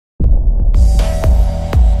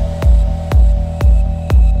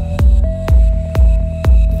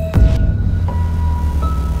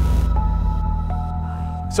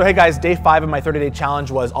So hey guys, day 5 of my 30-day challenge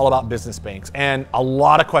was all about business banks, and a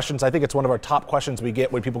lot of questions. I think it's one of our top questions we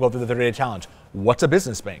get when people go through the 30-day challenge. What's a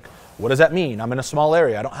business bank? What does that mean? I'm in a small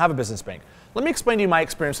area, I don't have a business bank. Let me explain to you my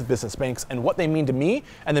experience with business banks and what they mean to me,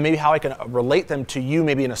 and then maybe how I can relate them to you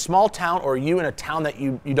maybe in a small town or you in a town that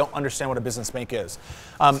you don't understand what a business bank is.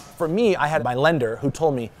 For me, I had my lender who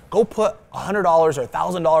told me, go put $100 or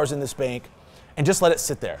 $1,000 in this bank and just let it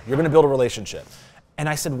sit there. You're gonna build a relationship. And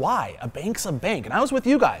I said, why? A bank's a bank. And I was with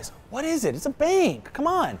you guys. What is it? It's a bank. Come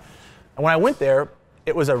on. And when I went there,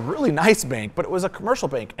 it was a really nice bank, but it was a commercial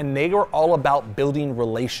bank. And they were all about building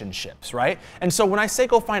relationships, right? And so when I say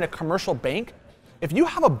go find a commercial bank, if you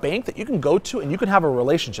have a bank that you can go to and you can have a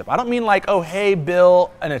relationship, I don't mean like, oh, hey, Bill,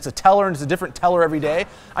 and it's a teller and it's a different teller every day.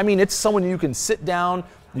 I mean, it's someone you can sit down,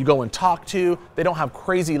 you go and talk to. They don't have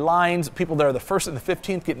crazy lines. People that are the 1st and the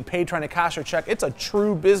 15th getting paid trying to cash their check. It's a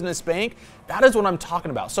true business bank. That is what I'm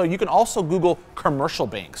talking about. So you can also Google commercial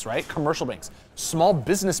banks, right? Commercial banks, small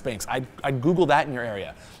business banks. I'd Google that in your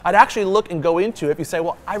area. I'd actually look and go into it if you say,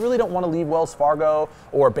 well, I really don't want to leave Wells Fargo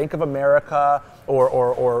or Bank of America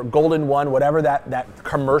or Golden One, whatever that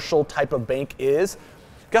commercial type of bank is.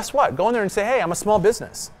 Guess what? Go in there and say, hey, I'm a small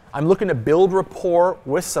business. I'm looking to build rapport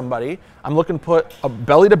with somebody. I'm looking to put a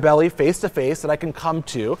belly-to-belly, face-to-face that I can come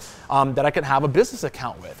to, that I can have a business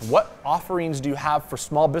account with. What offerings do you have for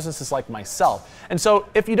small businesses like myself? And so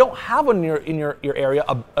if you don't have one in your area,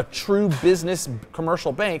 a true business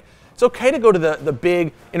commercial bank, it's okay to go to the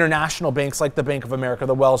big international banks like the Bank of America,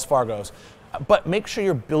 the Wells Fargos, but make sure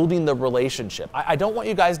you're building the relationship. I don't want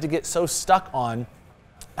you guys to get so stuck on,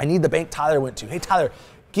 I need the bank Tyler went to. Hey, Tyler,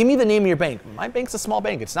 give me the name of your bank. My bank's a small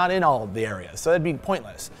bank. It's not in all of the areas, so that'd be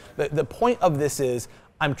pointless. The point of this is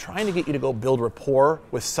I'm trying to get you to go build rapport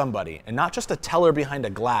with somebody and not just a teller behind a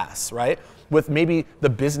glass, right? With maybe the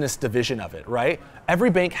business division of it, right? Every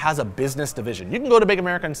bank has a business division. You can go to Bank of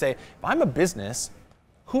America and say, if I'm a business,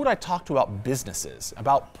 who would I talk to about businesses,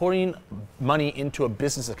 about putting money into a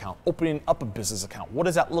business account, opening up a business account? What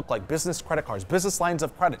does that look like? Business credit cards, business lines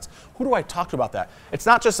of credits. Who do I talk to about that? It's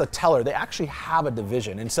not just a teller, they actually have a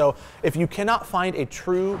division. And so if you cannot find a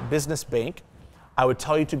true business bank, I would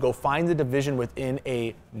tell you to go find the division within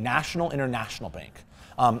a national, international bank.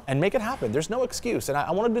 And make it happen. There's no excuse. And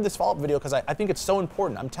I want to do this follow-up video because I think it's so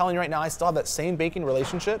important. I'm telling you right now, I still have that same banking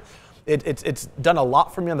relationship. It's done a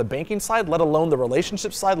lot for me on the banking side, let alone the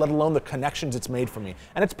relationship side, let alone the connections it's made for me.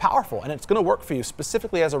 And it's powerful, and it's going to work for you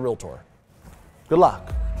specifically as a realtor. Good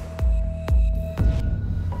luck.